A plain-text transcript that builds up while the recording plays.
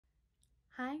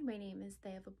Hi, my name is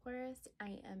Thea.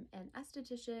 I am an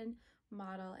esthetician,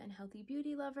 model, and healthy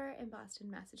beauty lover in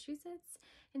Boston, Massachusetts.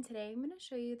 And today I'm going to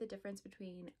show you the difference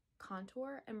between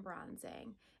contour and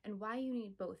bronzing and why you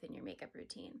need both in your makeup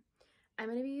routine. I'm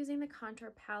going to be using the contour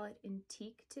palette in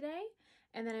Teak today,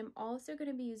 and then I'm also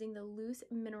going to be using the loose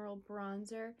mineral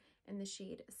bronzer in the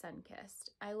shade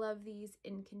Sunkissed. I love these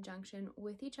in conjunction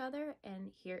with each other, and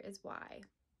here is why.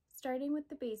 Starting with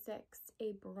the basics,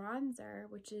 a bronzer,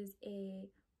 which is a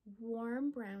warm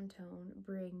brown tone,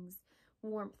 brings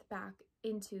warmth back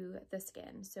into the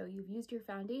skin. So you've used your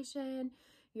foundation,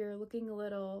 you're looking a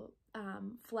little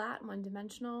flat,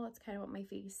 one-dimensional. That's kind of what my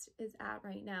face is at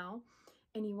right now.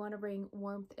 And you want to bring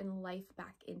warmth and life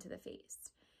back into the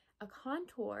face. A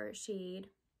contour shade,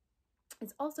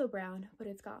 it's also brown, but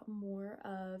it's got more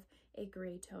of a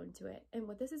gray tone to it. And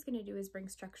what this is going to do is bring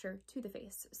structure to the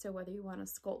face. So whether you want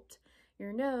to sculpt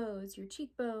your nose, your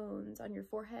cheekbones, on your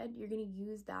forehead, you're going to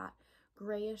use that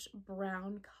grayish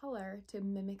brown color to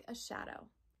mimic a shadow.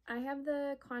 I have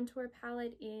the contour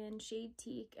palette in shade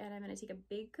Teak, and I'm going to take a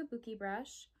big kabuki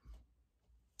brush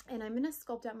and I'm going to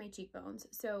sculpt out my cheekbones.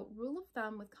 So rule of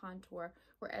thumb with contour,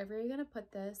 wherever you're going to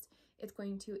put this, it's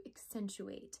going to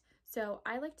accentuate. So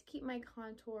I like to keep my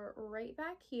contour right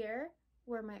back here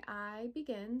where my eye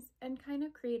begins and kind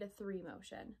of create a 3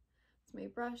 motion. So my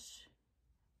brush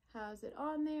has it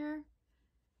on there,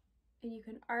 and you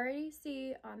can already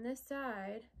see on this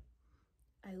side,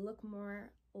 I look more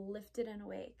lifted and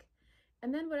awake.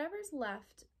 And then whatever's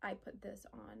left, I put this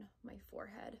on my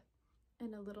forehead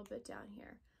and a little bit down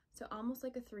here. So almost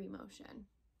like a 3 motion.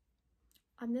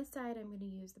 On this side, I'm going to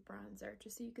use the bronzer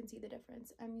just so you can see the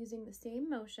difference. I'm using the same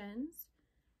motions,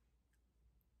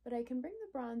 but I can bring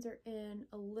the bronzer in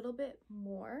a little bit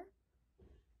more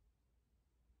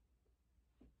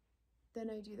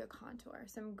than I do the contour.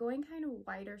 So I'm going kind of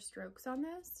wider strokes on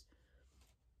this.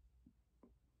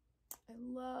 I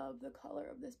love the color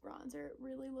of this bronzer. It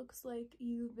really looks like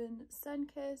you've been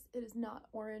sun-kissed. It is not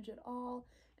orange at all.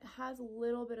 It has a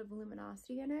little bit of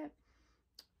luminosity in it.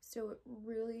 So it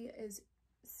really is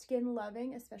skin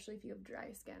loving, especially if you have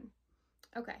dry skin.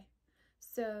 Okay,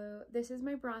 so this is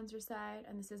my bronzer side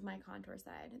and this is my contour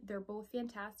side. They're both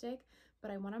fantastic,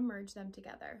 but I want to merge them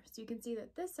together. So you can see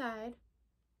that this side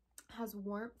has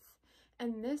warmth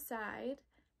and this side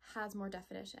has more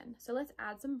definition. So let's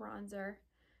add some bronzer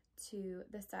to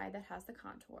the side that has the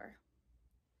contour,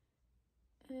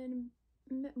 and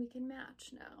we can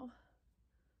match now.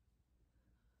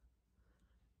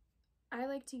 I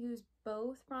like to use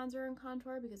both bronzer and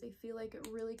contour because I feel like it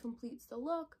really completes the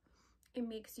look. It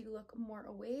makes you look more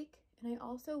awake, and I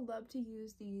also love to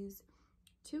use these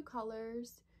 2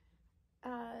 colors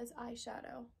as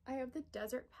eyeshadow. I have the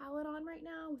Desert palette on right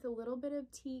now with a little bit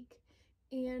of Teak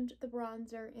and the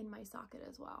bronzer in my socket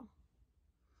as well.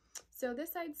 So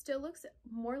this side still looks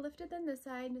more lifted than this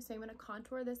side, so I'm going to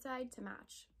contour this side to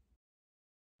match.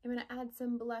 I'm going to add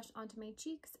some blush onto my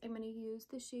cheeks. I'm going to use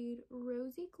the shade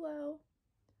Rosy Glow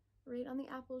right on the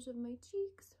apples of my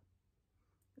cheeks.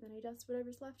 And then I dust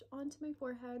whatever's left onto my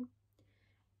forehead.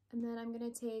 And then I'm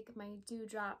going to take my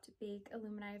Dewdropped Bake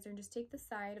Illuminizer and just take the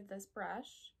side of this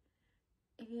brush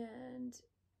and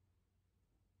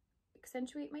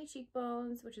accentuate my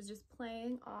cheekbones, which is just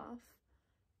playing off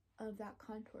of that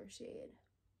contour shade.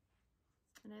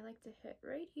 And I like to hit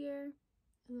right here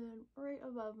and then right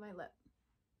above my lip.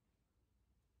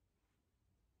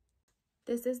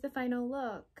 This is the final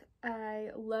look. I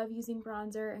love using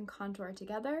bronzer and contour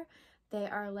together. They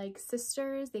are like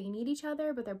sisters. They need each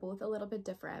other, but they're both a little bit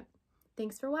different.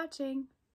 Thanks for watching.